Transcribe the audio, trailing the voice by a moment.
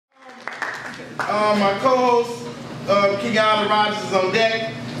My co-host, Kenyatta Rogers, is on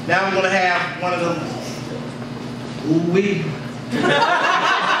deck. Now I'm gonna have one of them. Ooh-wee.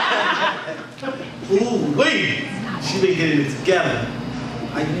 Ooh-wee. She been getting it together.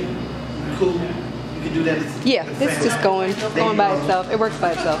 Are you cool? You can do that. Yeah, it's just going by itself. It works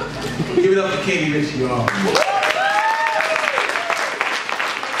by itself. Give it up for Katy Richey, y'all.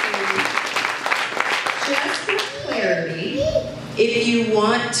 Just for clarity, if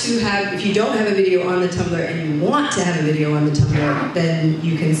you don't have a video on the Tumblr and you want to have a video on the Tumblr, then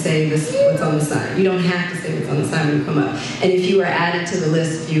you can say what's on the side. You don't have to say what's on the side when you come up. And if you are added to the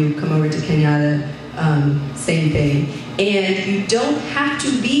list, if you come over to Kenyatta, same thing. And you don't have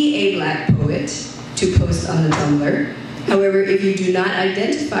to be a Black poet to post on the Tumblr. However, if you do not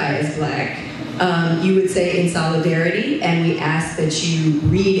identify as Black, you would say in solidarity, and we ask that you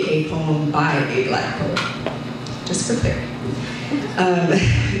read a poem by a Black poet. Just for clarity.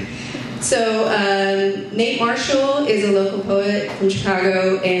 Nate Marshall is a local poet from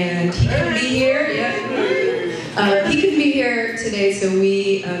Chicago, and he couldn't be here. He couldn't be here today, so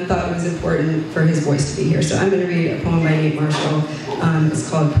we thought it was important for his voice to be here. So I'm going to read a poem by Nate Marshall. It's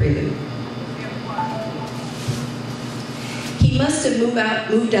called Prelude. He must have moved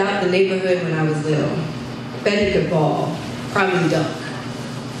out the neighborhood when I was little. Bet he could ball, probably dunk.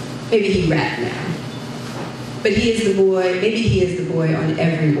 Maybe he rap now. But he is the boy, maybe he is the boy on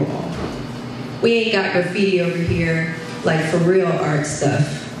every wall. We ain't got graffiti over here, like for real art stuff.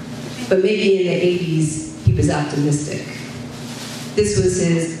 But maybe in the 80s, he was optimistic. This was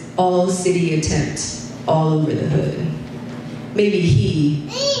his all-city attempt, all over the hood. Maybe he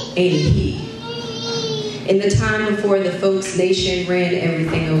ain't he. In the time before the folks nation ran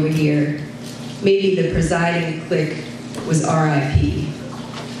everything over here, maybe the presiding clique was R.I.P.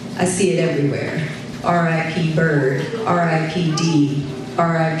 I see it everywhere. R.I.P. Bird, R.I.P. D,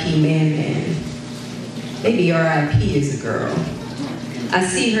 R.I.P. Man. Maybe R.I.P. is a girl. I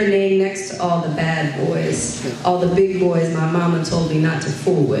see her name next to all the bad boys, all the big boys my mama told me not to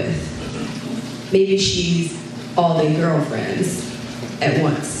fool with. Maybe she's all their girlfriends at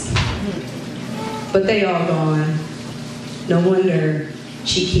once. But they all gone. No wonder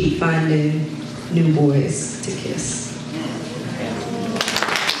she keep finding new boys to kiss.